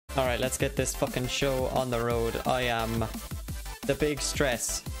Alright, let's get this fucking show on the road. I am the big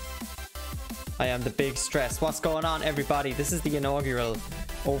stress. I am the big stress. What's going on, everybody? This is the inaugural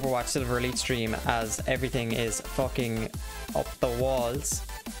Overwatch Silver Elite stream as everything is fucking up the walls.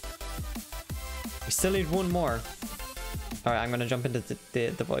 We still need one more. Alright, I'm gonna jump into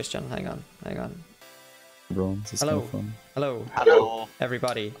the voice channel. Hang on. Hello. Hello,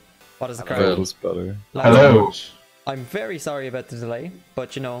 everybody. What is the crowd? Better. Hello. I'm very sorry about the delay,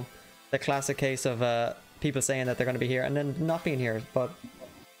 but you know, the classic case of people saying that they're going to be here and then not being here, but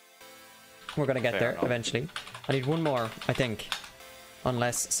we're going to get there eventually. I need one more, I think,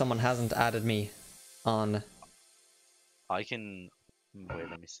 unless someone hasn't added me on. I can... Wait,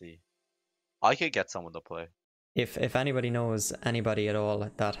 let me see. I could get someone to play. If anybody knows anybody at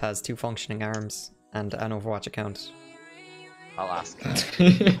all that has 2 functioning arms and an Overwatch account, I'll ask.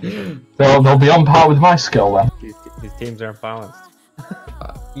 They'll be on par with my skill then. These teams aren't balanced.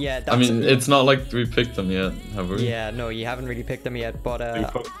 yeah, that's I mean, it's not like we picked them yet, have we? Yeah, no, you haven't really picked them yet, but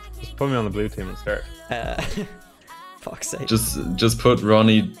just put me on the blue team and start. Fuck's sake. Just put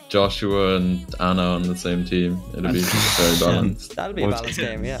Ronnie, Joshua, and Anna on the same team. It'll be very balanced. That'll be a balanced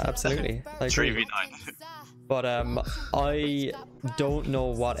game, yeah, absolutely. 3v9. But I don't know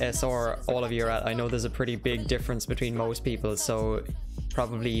what SR all of you are at. I know there's a pretty big difference between most people, so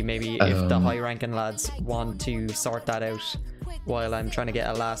probably maybe if the high ranking lads want to sort that out while I'm trying to get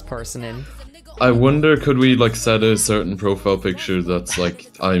a last person in. I wonder, could we like set a certain profile picture that's like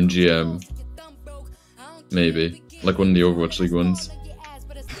I'm GM? Maybe like one of the Overwatch League ones.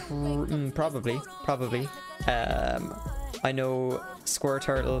 Probably. I know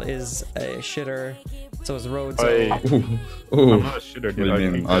Squirtle is a shitter. So is Rhodes. I'm not a shitter, dude. What do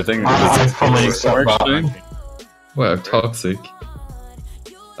you mean? I fully accept that. Wow, toxic.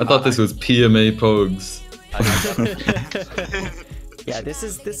 I thought this was PMA Pugs. Yeah, this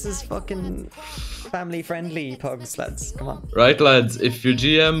is fucking family friendly Pugs, lads. Come on. Right, lads. If your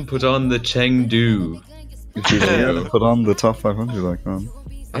GM put on the Chengdu, put on the top 500 like that.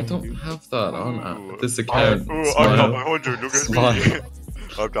 I don't have that on this account. I got 500, look at me.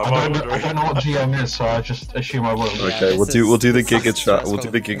 I don't know what GM is, so I just assume I will. Okay, we'll do the GIGACHADS. We'll do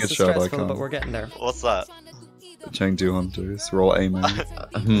the GIGACHADS icon. But we're getting there. What's that? Chengdu Hunters. We're all aiming.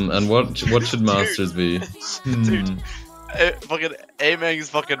 And what should Masters be? Dude, fucking Amang's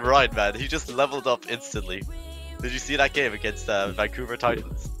fucking right, man. He just leveled up instantly. Did you see that game against Vancouver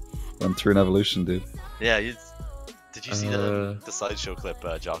Titans? Went through an evolution, dude. Yeah, did you see the sideshow clip,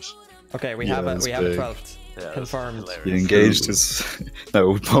 Josh? Okay, we have a 12th. Yeah, confirmed. He engaged his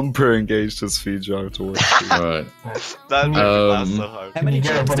Bumper engaged his feed jar to work. Alright. That made me laugh so hard. How many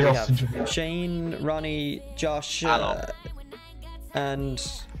GMs do we have? Shane, Ronnie, Josh, and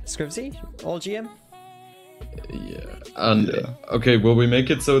Scrivsy? All GM? Yeah. And okay, will we make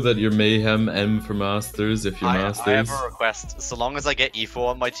it so that you're Mayhem M for Masters if you're Masters? I have a request. So long as I get EFO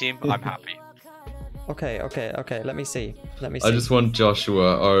on my team, I'm happy. Okay. Let me see. I just want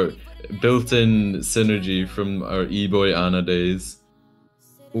Joshua, our built-in synergy from our E-Boy Anna days.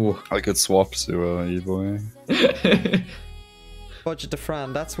 Oh, I could swap to E-Boy. Budget to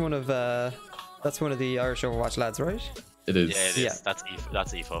Fran. That's one of the Irish Overwatch lads, right? It is. Yeah, it is. Yeah.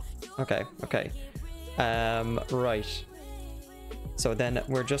 That's EFO. Okay. Right. So then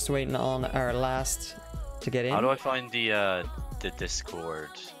we're just waiting on our last to get in. How do I find the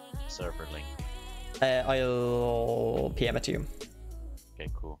Discord server link? I'll PM it to you.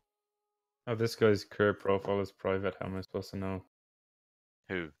 Okay, cool. Oh, this guy's career profile is private. How am I supposed to know?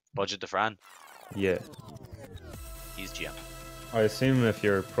 Who? Budget to Fran? Yeah. He's GM. I assume if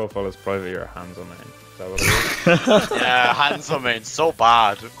your profile is private, you're hands on main. Is that what it is? Yeah, hands on main, so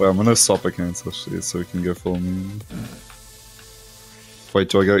bad. Wait, I'm gonna swap accounts actually so we can go full meme. Wait,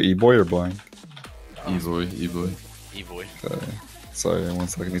 do I go E-Boy or blank? E-Boy. Okay. Sorry, 1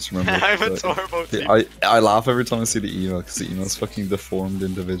 second, I need to remember. I'm a turbo team. I laugh every time I see the email because the email's fucking deformed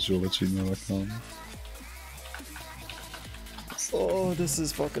individual at gmail.com. Oh, this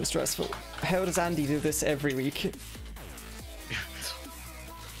is fucking stressful. How does Andy do this every week?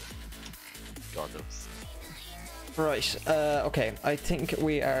 God knows. Right, okay, I think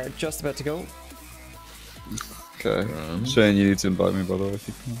we are just about to go. Okay. Shane, you need to invite me by the way if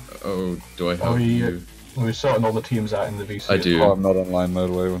you can. Oh, do I have you? We're sorting all the teams out in the VC. I do. Oh, I'm not online mode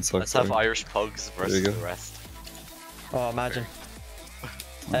away, 1 second. Let's have Irish Pugs versus the rest. Oh, imagine.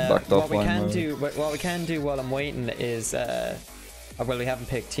 What we can do while I'm waiting is well, we haven't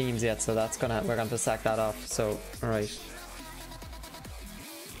picked teams yet, so we're gonna have to sack that off. So alright.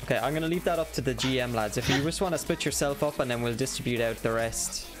 Okay, I'm gonna leave that up to the GM lads. If you just want to split yourself up and then we'll distribute out the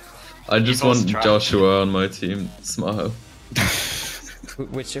rest. I just want Joshua on my team. Smile.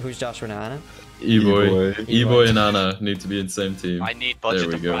 Who's Joshua now, Anna? E-boy. E-boy. E-boy and Anna need to be in the same team. I need Budget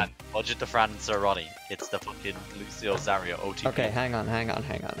There to we go. Fran. Budget to Fran and Sir Ronnie. It's the fucking Lucio Zario OTP. Okay, hang on. Right,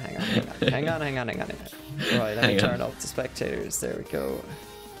 let me turn off the spectators. There we go.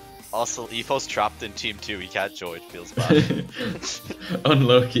 Also, Efo's trapped in Team 2. He can't join. Feels bad.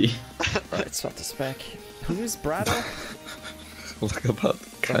 Unlucky. Right, swap the spec. Who's Brado? Look at that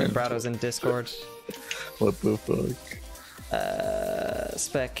Okay, count. Brado's in Discord. What the fuck?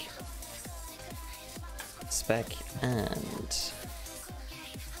 Spec, and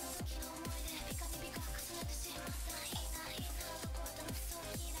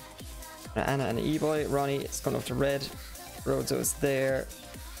Anna and E-boy. Ronnie is going over to red. Rodzo is there.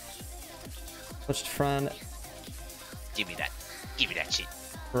 Touched Fran. Give me that. Give me that shit.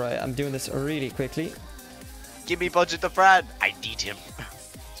 Right, I'm doing this really quickly. Give me Budget to Fran. I need him.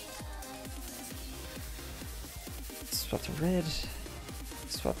 Swap to red.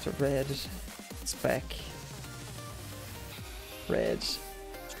 Swap to red. Spec. Red.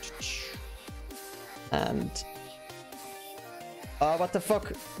 And... oh, what the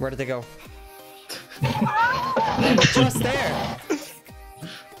fuck? Where did they go? They were just there!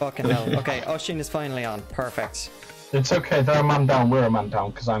 Fucking hell. Okay, Oshin is finally on. Perfect. It's okay, they're a man down, we're a man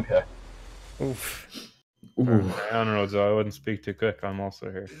down, because I'm here. Oof. Ooh. I don't know, so I wouldn't speak too quick. I'm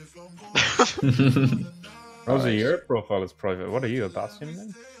also here. Rosie, your profile is private. What are you, a Bastion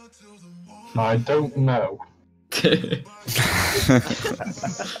then? I don't know.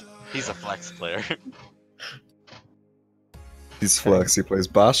 He's a flex player. He's flex, he plays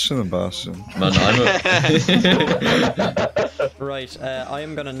Bastion and Bastion. Man, I'm a... Right, I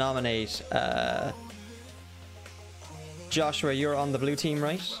am gonna nominate Joshua. You're on the blue team,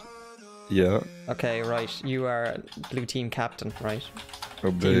 right? Yeah, Okay, right. You are blue team captain, right? go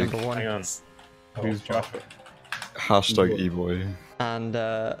Team big. number one. Hang on. Who's Joshua? Hashtag E-boy. And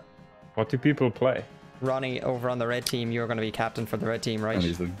What do people play? Ronnie over on the red team. You're gonna be captain for the red team, right?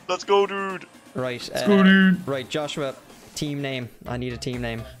 Anything. Let's go, dude. Right. go, dude. Right, Joshua. Team name. I need a team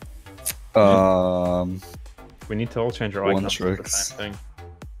name. We need to all change our One icons to the Tricks. same thing.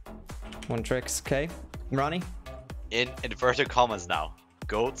 One tricks. Okay. Ronnie. In inverted commas now.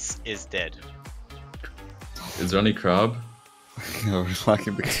 Goats is dead. Is there any crab? Yeah, we're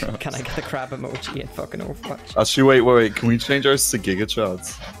lacking the crap. Can I get the crab emoji in fucking Overwatch? Actually, wait. Can we change ours to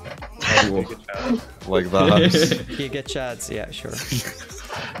GIGACHADS? Like that. GIGACHADS. Yeah, sure.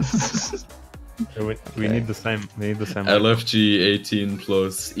 We need the same. We need the same. LFG 18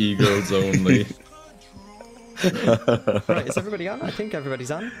 plus, e-girls only. Right, is everybody on? I think everybody's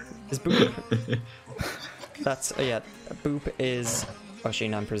on. Is Boop? That's yeah. Boop is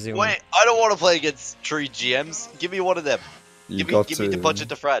Oshin, I'm presuming. Wait, I don't want to play against 3 GMs. Give me one of them. You Give me the Budget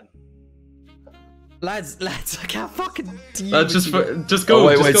to Fran. Lads, I can't fucking deal Let's with you. just go. Oh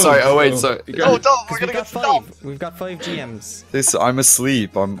wait, just wait, go, sorry. just Oh wait, go. sorry. Oh, don't. We're We've gonna got get stopped. 5. We've got 5 GMs. This, I'm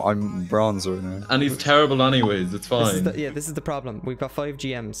asleep. I'm bronze right now. And he's terrible anyways, it's fine. This is the problem. We've got 5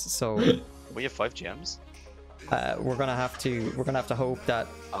 GMs, so We have 5 GMs. we're gonna have to hope that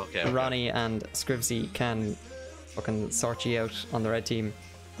Okay. Ronnie and Scrivsy can fucking sort you out on the red team.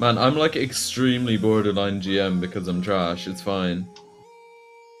 Man, I'm like extremely borderline GM because I'm trash, it's fine.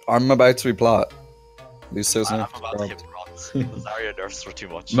 I'm about to be plat. Lucio's I'm not. about to hit bronze. The Zarya nerfs were too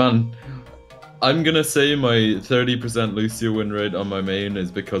much. Man, I'm gonna say my 30% Lucio win rate on my main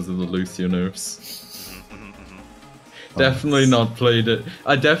is because of the Lucio nerfs. Definitely not played it.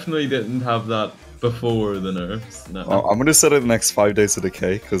 I definitely didn't have that before the nerfs. No. I'm gonna set it the next 5 days of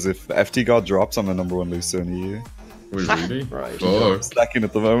decay because if FT God drops, I'm the #1 Lucio in the EU. Wait, really? Right. Fuck. Stacking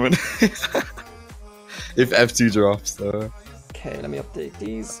at the moment. If FT drops, though. Okay, let me update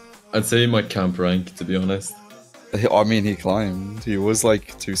these. I'd say my camp rank, to be honest. I mean, he climbed. He was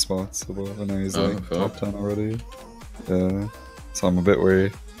like 2 spots above, and now he's Oh, like fuck. top 10 already. Yeah, so I'm a bit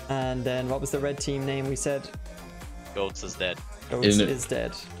worried. And then what was the red team name we said? Goats is dead. Goats In- is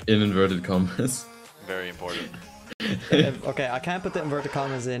dead. In inverted commas. Very important. Okay, I can't put the inverted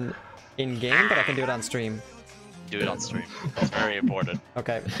commas in game, but I can do it on stream. Do it on stream. It's very important.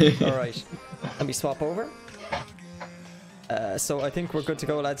 Okay, alright. Let me swap over. So I think we're good to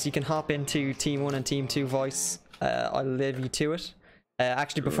go, lads. You can hop into Team 1 and Team 2 voice. I'll leave you to it.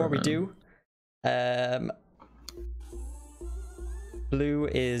 Actually, before we do, blue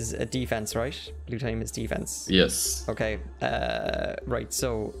is a defense, right? Blue team is defense. Yes. Okay, right,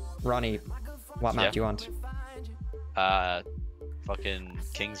 so Ronnie, what map Yeah. do you want? Fucking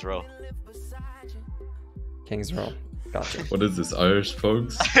King's Row. King's Row. Gotcha. What is this, Irish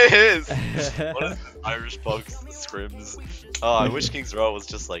folks? It is! What is this? Irish bugs, scrims. Oh, I wish King's Row was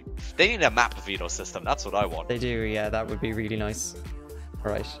just like... They need a map veto system, that's what I want. They do, yeah, that would be really nice.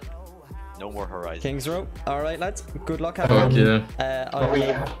 Alright. No more Horizon. Kings Row. Alright, lads. Good luck. Fuck yeah.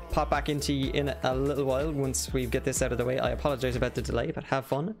 I'll pop back into you in a little while once we get this out of the way. I apologize about the delay, but have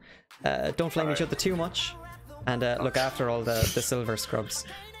fun. Don't flame each other too much. And look after all the silver scrubs.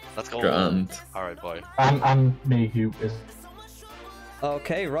 Let's go. Grand. Alright, boy. And me, who is.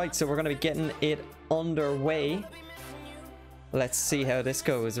 Okay, right. So we're going to be getting it underway. Let's see how this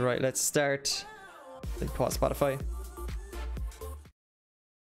goes. Right, let's start. Pause Spotify.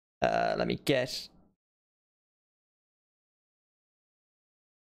 Let me get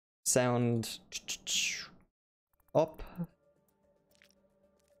sound up.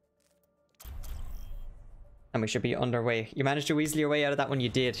 And we should be underway. You managed to weasel your way out of that one. You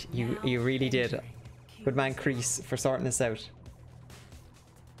did. You really did. Good man, Crease, for sorting this out.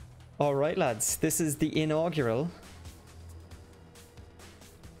 Alright, lads. This is the inaugural.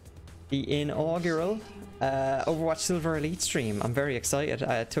 The inaugural Overwatch Silver Elite stream. I'm very excited.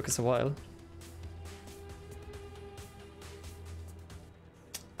 It took us a while.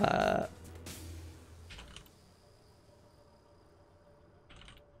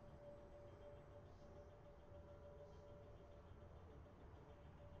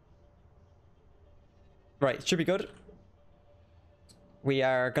 Right, should be good. We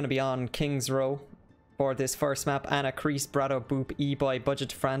are going to be on Kings Row for this first map. Anna, Crease, Brado, Boop, E-Boy,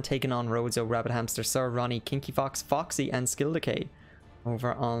 Budget, Fran taking on Roadzo, Rabbit Hamster, Sir, Ronnie, Kinky Fox, Foxy, and Skill Decay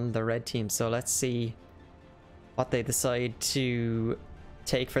over on the red team. So let's see what they decide to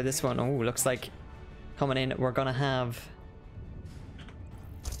take for this one. Oh, looks like coming in, we're going to have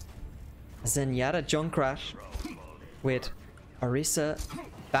Zenyatta Junkrat with Orisa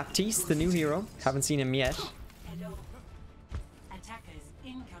Baptiste, the new hero. Haven't seen him yet.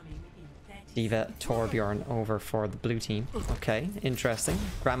 Diva Torbjorn over for the blue team. Okay, interesting.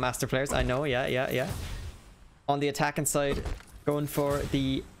 Grandmaster players, I know, yeah. On the attacking side, going for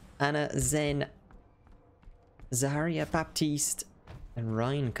the Anna Zen, Zarya Baptiste, and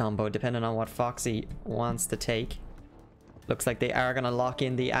Ryan combo, depending on what Foxy wants to take. Looks like they are going to lock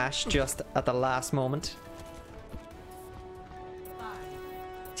in the Ashe just at the last moment.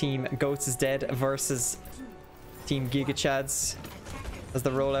 Team Goats is Dead versus Team GIGACHADS as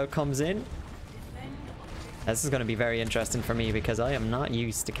the rollout comes in. This is going to be very interesting for me because I am not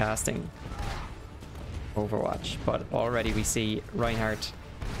used to casting Overwatch, but already we see Reinhardt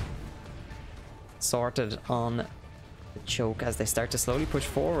sorted on the choke as they start to slowly push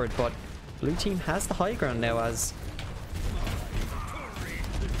forward, but blue team has the high ground now as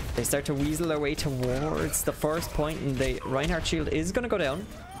they start to weasel their way towards the first point, and the Reinhardt shield is going to go down.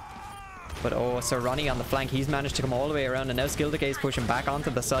 But oh, Sir Ronnie on the flank, he's managed to come all the way around, and now Skill Decay is pushing back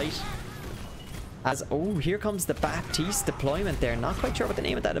onto the site. As, oh, here comes the Baptiste deployment there. Not quite sure what the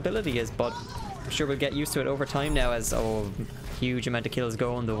name of that ability is, but I'm sure we'll get used to it over time now as, oh, huge amount of kills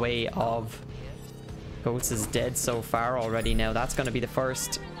going the way of Goats is Dead so far already now. That's going to be the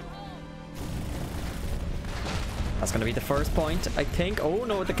first. That's going to be the first point, I think. Oh,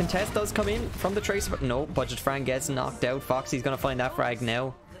 no, the contest does come in from the Tracer, but no, Budget Fran gets knocked out. Foxy's going to find that frag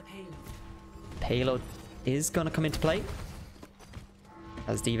now. Payload is going to come into play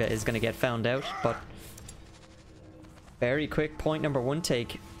as Diva is going to get found out, but very quick point number one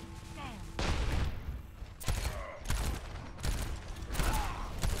take.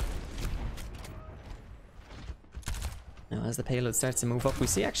 Now as the payload starts to move up, we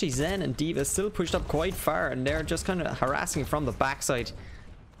see actually Zen and Diva still pushed up quite far, and they're just kind of harassing from the backside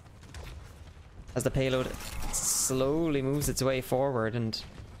as the payload slowly moves its way forward. And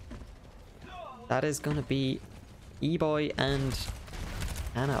that is going to be E-Boy and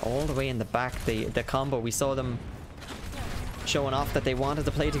Anna all the way in the back. The combo, we saw them showing off that they wanted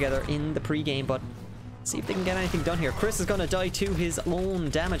to play together in the pre-game, but see if they can get anything done here. Chris is going to die to his own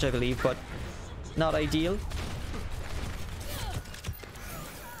damage, I believe, but not ideal.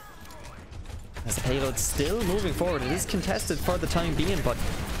 As the payload's still moving forward, it is contested for the time being, but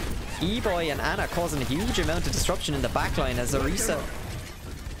E-Boy and Anna causing a huge amount of disruption in the backline as Orisa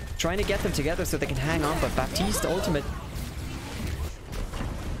trying to get them together so they can hang on, but Baptiste ultimate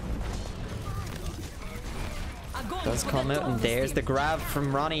does come out, and there's the grab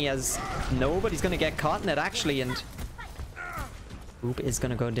from Ronnie as nobody's going to get caught in it actually, and Boop is going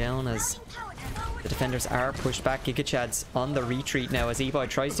to go down as the defenders are pushed back. GIGACHADS on the retreat now as E-Boy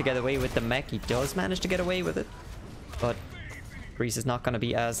tries to get away with the mech. He does manage to get away with it, but Grease is not going to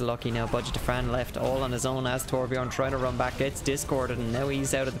be as lucky now. Budget Fran left all on his own as Torbjorn trying to run back, gets discorded, and now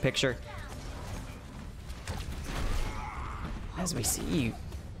he's out of the picture. As we see,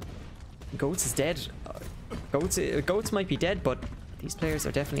 Goats is dead. Goats might be dead, but these players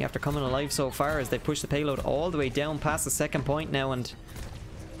are definitely after coming alive so far as they push the payload all the way down past the second point now, and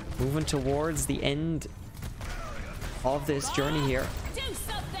Moving towards the end of this journey here.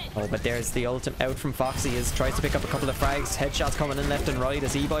 Oh, but there's the ultimate out from Foxy as tries to pick up a couple of frags. Headshots coming in left and right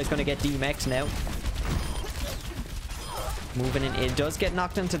as E-Boy's going to get DMX'd now. Moving in. It does get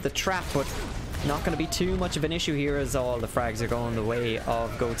knocked into the trap, but not going to be too much of an issue here as all the frags are going the way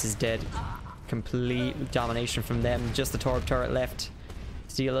of Goats is Dead. Complete domination from them. Just the Torb turret left.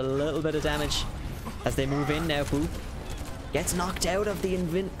 Steal a little bit of damage as they move in now. Boop. Gets knocked out of the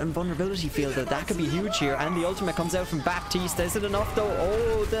invulnerability field. That could be huge here. And the ultimate comes out from Baptiste. Is it enough though?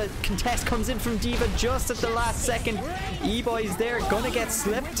 Oh, the contest comes in from D.Va just at the last second. E-Boy's there. Gonna get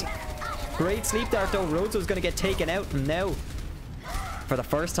slipped. Great sleep dart though. Rozo's gonna get taken out. And now, for the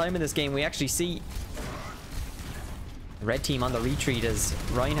first time in this game, we actually see the red team on the retreat as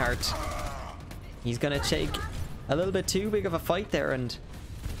Reinhardt. He's gonna take a little bit too big of a fight there, and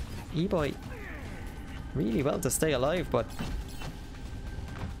E-Boy really well to stay alive, but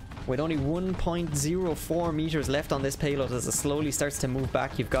with only 1.04 meters left on this payload as it slowly starts to move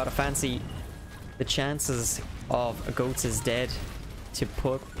back, you've got to fancy the chances of Goats is Dead to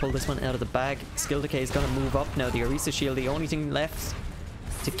pull this one out of the bag. Skill Decay is going to move up now. The Orisa Shield, the only thing left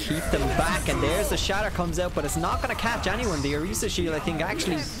to keep them back, and there's the Shatter comes out, but it's not going to catch anyone. The Orisa Shield, I think,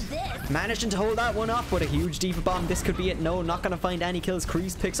 actually managing to hold that one off with a huge D.Va bomb. This could be it. No, not going to find any kills.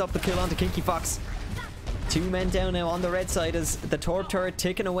 Kreese picks up the kill onto Kinky Fox. 2 men down now on the red side as the Torb turret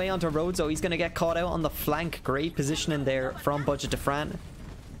ticking away onto Rozo. He's going to get caught out on the flank. Great positioning there from Budget to Fran.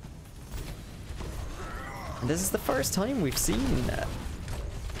 And this is the first time we've seen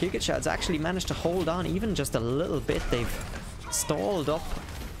GIGACHADS actually managed to hold on even just a little bit. They've stalled up.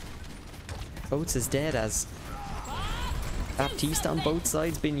 Goats is Dead as Baptiste on both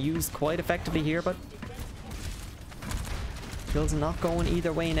sides being used quite effectively here, but kills not going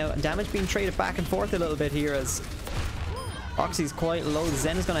either way now. Damage being traded back and forth a little bit here as Oxy's quite low.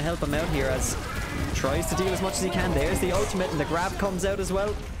 Zen is going to help him out here as tries to deal as much as he can. There's the ultimate and the grab comes out as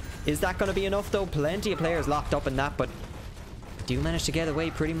well. Is that going to be enough though? Plenty of players locked up in that, but do manage to get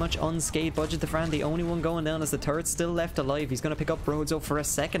away pretty much unscathed. Budget the Fran, the only one going down as the turret's still left alive. He's going to pick up Rozo for a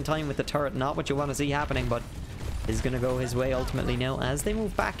second time with the turret. Not what you want to see happening, but is going to go his way ultimately now as they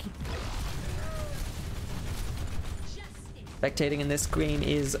move back. Spectating in this game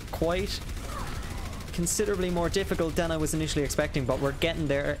is quite considerably more difficult than I was initially expecting, but we're getting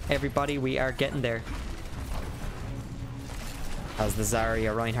there, everybody. We are getting there. As the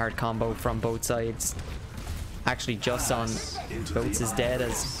Zarya Reinhardt combo from both sides actually just on Goats is Dead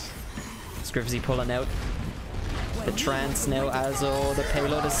as Scrivsy pulling out the trance now as the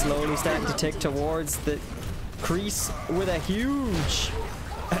payload is slowly starting to tick towards the crease with a huge,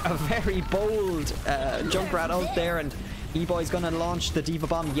 a very bold Junkrat out there, and E-Boy's gonna launch the D.Va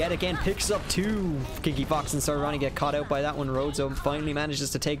bomb yet again, picks up 2. Kinky Fox and Sororani get caught out by that one. Rozo finally manages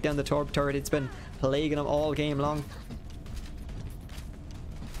to take down the Torb turret. It's been plaguing him all game long.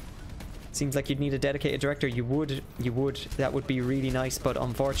 Seems like you'd need a dedicated director. You would. That would be really nice, but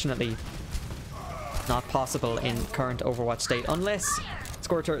unfortunately not possible in current Overwatch state. Unless,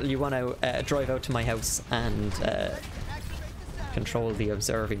 Score Turtle, you want to drive out to my house and control the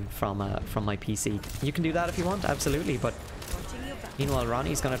observing from my PC. You can do that if you want, absolutely, but meanwhile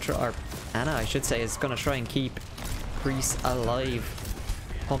Ronnie's gonna try, or Anna I should say, is gonna try and keep Kreese alive,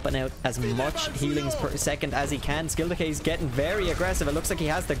 pumping out as much healings per second as he can. Skill Decay's getting very aggressive. It looks like he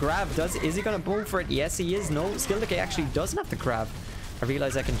has the grab. Is he gonna move for it? Yes he is. No, Skill Decay actually doesn't have the grab. I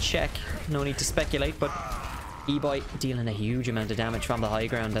realize I can check, no need to speculate, but E-Boy dealing a huge amount of damage from the high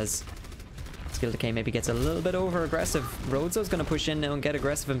ground as Skill Decay maybe gets a little bit over aggressive. Rozo's going to push in now and get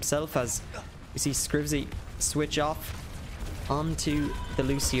aggressive himself as we see Scrivsy switch off onto the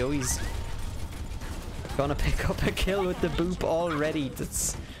Lucio. He's going to pick up a kill with the boop already.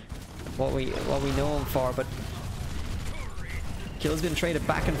 That's what we know him for, but kill's been traded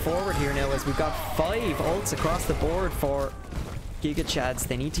back and forward here now as we've got 5 ults across the board for GIGACHADS.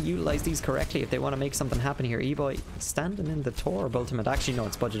 They need to utilize these correctly if they want to make something happen here. E-Boy standing in the Torb ultimate. Actually, no,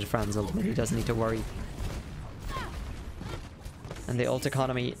 it's Budget Fran's ultimate. He doesn't need to worry. And the ult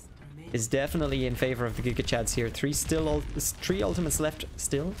economy is definitely in favor of the GIGACHADS here. 3 ultimates left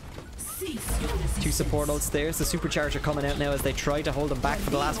still. 2 support ults. There's the supercharger coming out now as they try to hold them back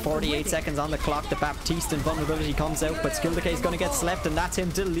for the last 48 seconds on the clock. The Baptiste invulnerability comes out, but Skill Decay is going to get slept, and that's him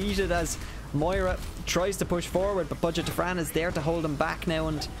deleted as Moira tries to push forward, but Budget to Fran is there to hold him back now,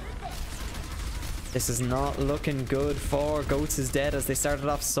 and this is not looking good for Goats is Dead as they started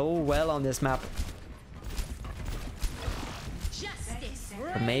off so well on this map.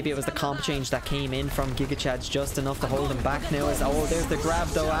 Or maybe it was the comp change that came in from GIGACHADS just enough to hold him back now. As there's the grab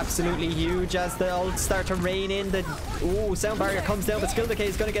though, absolutely huge as the ults start to rain in. The Ooh, sound barrier comes down, but Skill Decay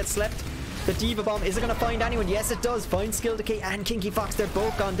is going to get slept. The Diva Bomb, is it going to find anyone? Yes, it does. Find Skill Decay and Kinky Fox. They're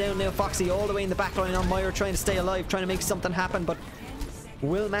both gone down now. Foxy all the way in the backline on Moira, trying to stay alive, trying to make something happen, but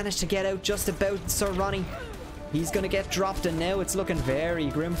will manage to get out just about. Sir Ronnie, he's going to get dropped, and now it's looking very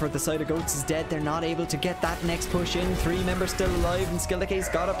grim for the side of Goats is dead. They're not able to get that next push in. 3 members still alive, and Skill Decay's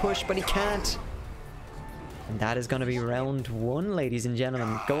got to push, but he can't. And that is going to be round 1, ladies and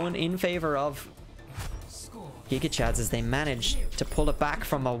gentlemen, going in favor of GIGACHADS as they manage to pull it back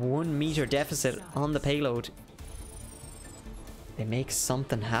from a 1 meter deficit on the payload. They make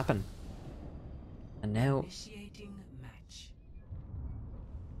something happen. And now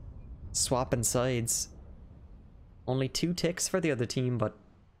swapping sides. Only 2 ticks for the other team, but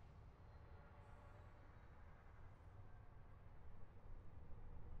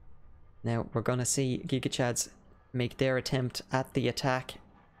now we're gonna see GIGACHADS make their attempt at the attack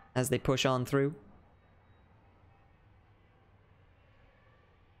as they push on through.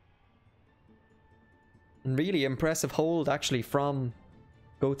 Really impressive hold actually from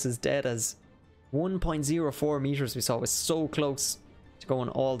Goats is Dead, as 1.04 meters we saw was so close to going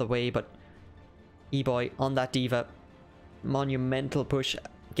all the way, but E-Boy on that Diva, monumental push,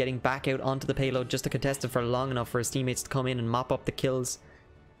 getting back out onto the payload just to contest it for long enough for his teammates to come in and mop up the kills.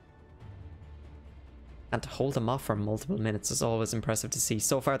 And to hold him off for multiple minutes is always impressive to see.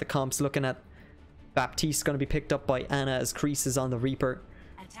 So far the comps looking at Baptiste going to be picked up by Anna as Kreese is on the Reaper,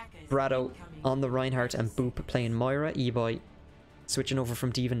 Brado on the Reinhardt, and Boop playing Moira. E-Boy switching over from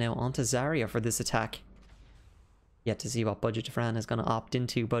Diva now onto Zarya for this attack. Yet to see what Budget Fran is going to opt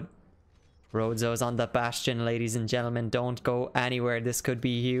into, but Rozo's on the Bastion, ladies and gentlemen. Don't go anywhere. This could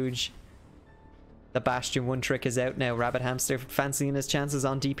be huge. The Bastion 1 trick is out now. Rabbit Hamster fancying his chances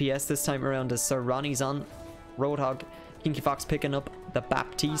on DPS this time around as Sir Ronnie's on Roadhog. Kinky Fox picking up the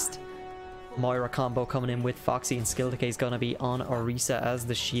Baptiste. Moira combo coming in with Foxy, and Skill Decay is going to be on Orisa as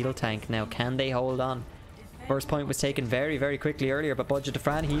the shield tank. Now, can they hold on? First point was taken very, very quickly earlier, but Budget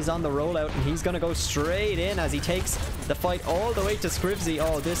Fran, he's on the rollout, and he's going to go straight in as he takes the fight all the way to Scrivsy.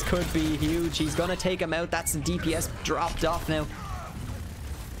 Oh, this could be huge. He's going to take him out. That's the DPS dropped off now.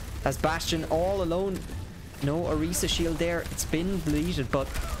 As Bastion all alone. No Orisa shield there. It's been deleted, but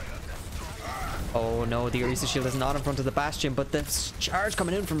oh no, the Orisa shield is not in front of the Bastion, but the charge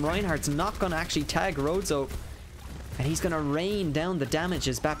coming in from Reinhardt's not going to actually tag Rozo. And he's going to rain down the damage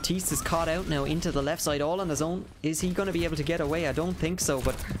as Baptiste is caught out now into the left side all on his own. Is he going to be able to get away? I don't think so,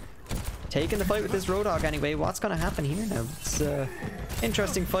 but taking the fight with this Roadhog anyway. What's going to happen here now? It's an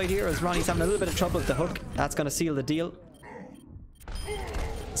interesting fight here as Ronnie's having a little bit of trouble with the hook. That's going to seal the deal.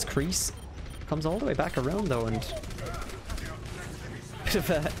 This Kreese comes all the way back around though, and bit of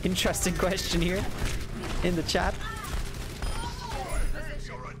an interesting question here in the chat.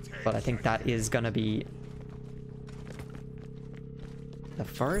 But I think that is going to be the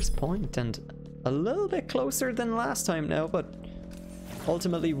first point, and a little bit closer than last time now, but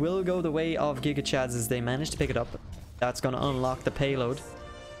ultimately will go the way of GIGACHADS as they manage to pick it up. That's going to unlock the payload.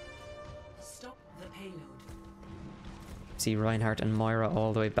 Stop the payload. See Reinhardt and Moira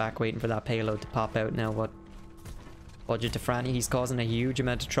all the way back waiting for that payload to pop out now, but Budget Franny, he's causing a huge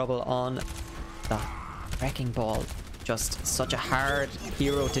amount of trouble on the Wrecking Ball. Just such a hard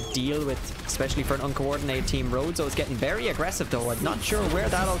hero to deal with, especially for an uncoordinated team. Rozo is getting very aggressive though. I'm not sure where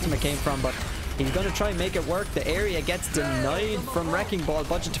that ultimate came from, but he's going to try and make it work. The area gets denied from Wrecking Ball.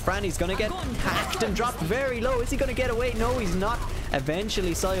 Budget Franny's going to get hacked and dropped very low. Is he going to get away? No, he's not.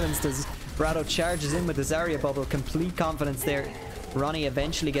 Eventually silenced as Brado charges in with the Zarya bubble. Complete confidence there. Ronnie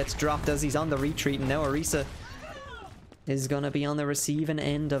eventually gets dropped as he's on the retreat, and now Orisa is going to be on the receiving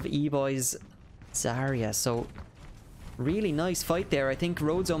end of E-Boy's Zarya. So really nice fight there. I think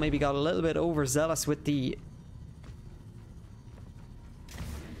Rozo maybe got a little bit overzealous with the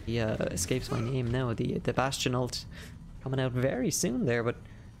escapes my name now, the Bastion ult coming out very soon there, but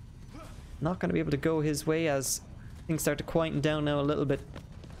not going to be able to go his way as things start to quieten down now a little bit.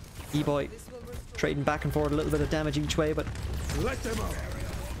 E-Boy trading back and forward a little bit of damage each way, but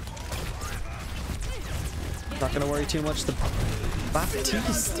not going to worry too much. The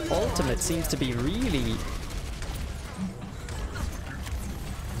Baptiste ultimate seems to be really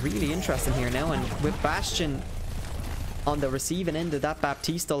interesting here now, and with Bastion on the receiving end of that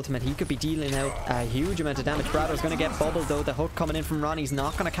Baptiste ultimate, he could be dealing out a huge amount of damage. Brado's going to get bubbled though. The hook coming in from Ronnie's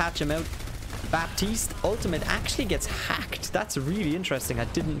not going to catch him out. Baptiste ultimate actually gets hacked. That's really interesting. I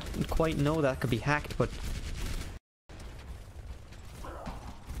didn't quite know that could be hacked, but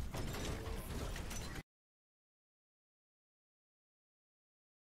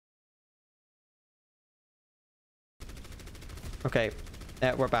okay,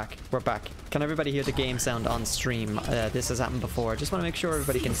 We're back. We're back. Can everybody hear the game sound on stream? This has happened before. Just want to make sure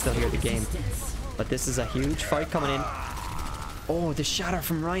everybody can still hear the game. But this is a huge fight coming in. Oh, the shatter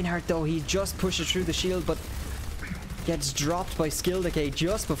from Reinhardt though. He just pushes through the shield, but gets dropped by skill decay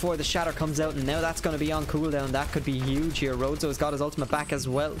just before the shatter comes out. And now that's going to be on cooldown. That could be huge here. Roadzo's got his ultimate back as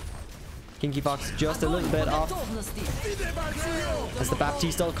well. Kinky Fox just a little bit off. As the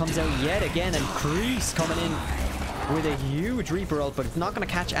Baptiste ult comes out yet again. And Kreese coming in with a huge Reaper ult, but it's not going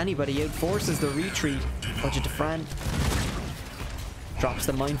to catch anybody out. Forces the retreat. Budget to Fran. Drops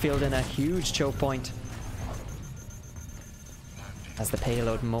the minefield in a huge choke point. As the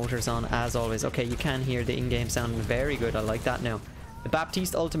payload motors on as always. Okay, you can hear the in-game sound very good. I like that now. The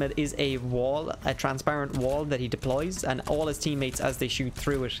Baptiste ultimate is a wall, a transparent wall that he deploys, and all his teammates as they shoot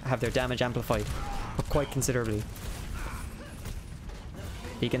through it have their damage amplified quite considerably.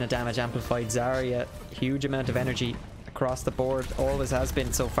 Speaking of damage amplified, Zarya, huge amount of energy across the board, always has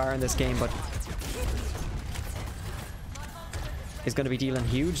been so far in this game, but is going to be dealing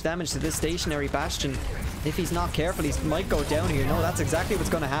huge damage to this stationary Bastion. If he's not careful, he might go down here. No, that's exactly what's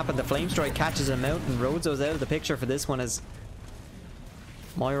going to happen. The Flame Strike catches him out, and Roadzo's out of the picture for this one as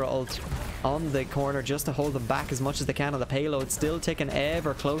Moira ult on the corner just to hold them back as much as they can on the payload. Still taking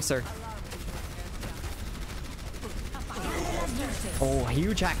ever closer. Oh,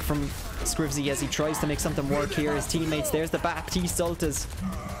 huge hack from Scrivsy as he tries to make something work here. His teammates, there's the Baptiste ult as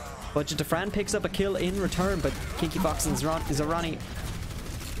Budget to Fran picks up a kill in return, but Kinky Fox and Zarani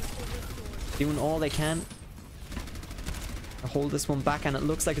doing all they can to hold this one back, and it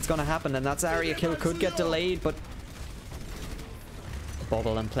looks like it's going to happen, and that Zarya kill could get delayed, but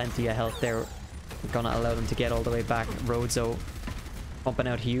bubble and plenty of health there going to allow them to get all the way back. Roadzo pumping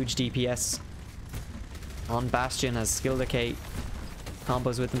out huge DPS on Bastion as skill decay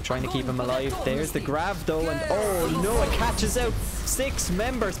combos with him, trying to keep him alive. There's the grab though, and oh no, it catches out 6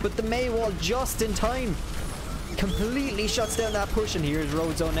 members, but the Mei wall just in time completely shuts down that push, and here's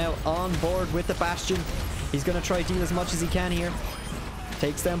Roadzo now on board with the Bastion. He's going to try to deal as much as he can here.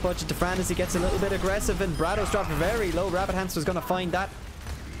 Takes down Budget to Fran as he gets a little bit aggressive, and Brado's dropped very low. Rabbit Hamster's going to find that.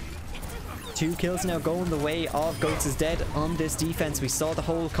 2 kills now going the way of Goats is Dead on this defense. We saw the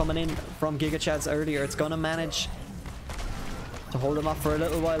hole coming in from GigaChads earlier. It's going to manage to hold him up for a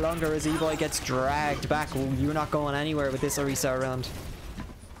little while longer as E-Boy gets dragged back. Ooh, you're not going anywhere with this Orisa around.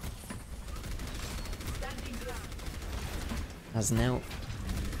 As now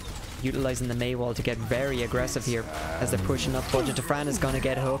utilizing the Mei wall to get very aggressive here as they're pushing up. Budget to Fran is going to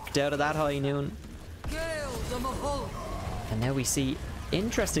get hooked out of that high noon. And now we see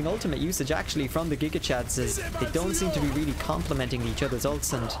interesting ultimate usage actually from the GigaChads as they don't seem to be really complementing each other's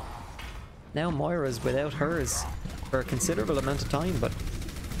ults, and now Moira's without hers for a considerable amount of time, but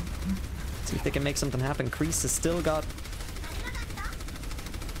see if they can make something happen. Kreese has still got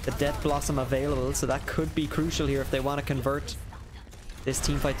the Death Blossom available, so that could be crucial here if they want to convert this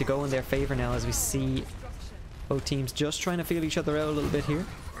team fight to go in their favor now, as we see both teams just trying to feel each other out a little bit here.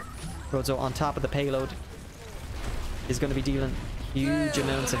 Roadzo on top of the payload is going to be dealing huge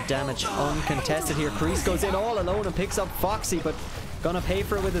amounts of damage uncontested here. Kreese goes in all alone and picks up Foxy, but gonna pay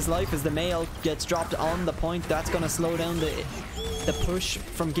for it with his life as the Male gets dropped on the point. That's gonna slow down the push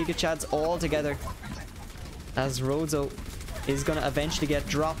from GigaChads altogether, as Roadzo is gonna eventually get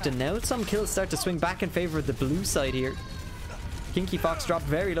dropped, and now some kills start to swing back in favor of the blue side here. Kinky Fox dropped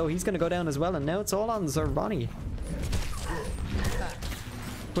very low. He's gonna go down as well, and now it's all on Zarani.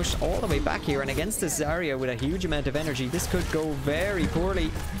 Pushed all the way back here, and against this Zarya with a huge amount of energy, this could go very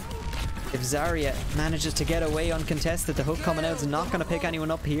poorly. If Zarya manages to get away uncontested, the hook coming out is not going to pick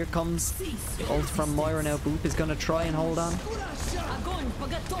anyone up. Here comes the ult from Moira now. Boop is going to try and hold on.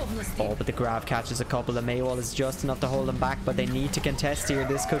 Oh, but the grab catches a couple. The Mei wall is just enough to hold them back, but they need to contest here.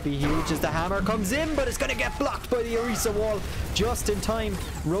 This could be huge as the hammer comes in, but it's going to get blocked by the Orisa wall just in time.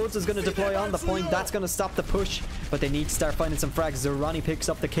 Rhodes is going to deploy on the point. That's going to stop the push, but they need to start finding some frags. Zarani picks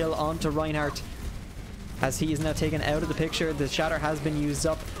up the kill onto Reinhardt as he is now taken out of the picture. The shatter has been used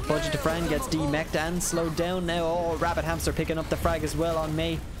up. Budget to Fran gets demeched and slowed down now. Oh, Rabbit Hamster picking up the frag as well on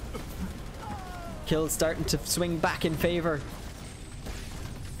Mei. Kills starting to swing back in favor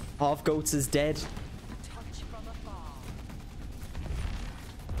of Goats is Dead.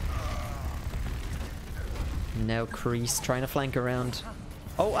 Now Kreese trying to flank around.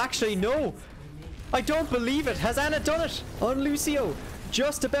 Oh, actually, no! I don't believe it! Has Anna done it on Lucio?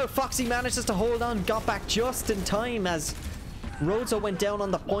 Just about. Foxy manages to hold on, got back just in time as Roadzo went down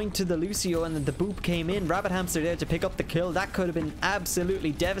on the point to the Lucio, and then the boop came in. Rabbit Hamster there to pick up the kill. That could have been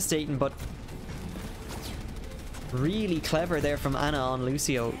absolutely devastating, but really clever there from Anna on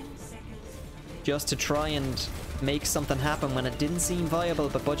Lucio, just to try and make something happen when it didn't seem viable.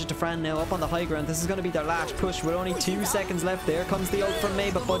 But Budget to Fran now up on the high ground. This is going to be their last push with only 2 seconds left. There comes the ult from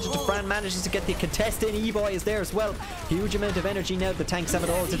May, but Budget to Fran manages to get the contest in. E-Boy is there as well. Huge amount of energy now. The tanks have it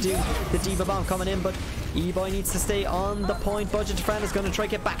all to do. The Diva Bomb coming in, but E-Boy needs to stay on the point. Budget to Fran is going to try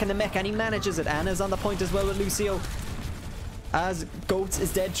to get back in the mech, and he manages it. Anna's on the point as well with Lucio. As Goats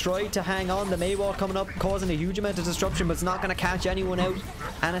is dead, tried to hang on. The May wall coming up, causing a huge amount of disruption, but it's not going to catch anyone out.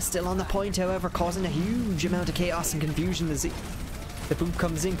 Anna's still on the point, however, causing a huge amount of chaos and confusion as the boot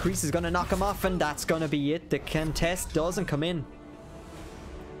comes in. Kreese is going to knock him off, and that's going to be it. The contest doesn't come in.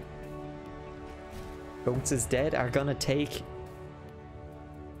 Goats is dead are going to take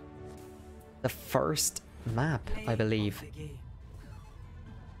the first map, I believe.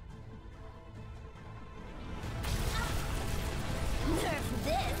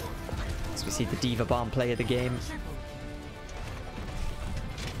 So we see the Diva Bomb play of the game.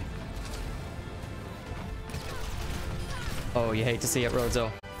 Oh, you hate to see it,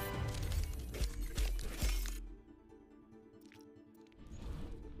 Rozo.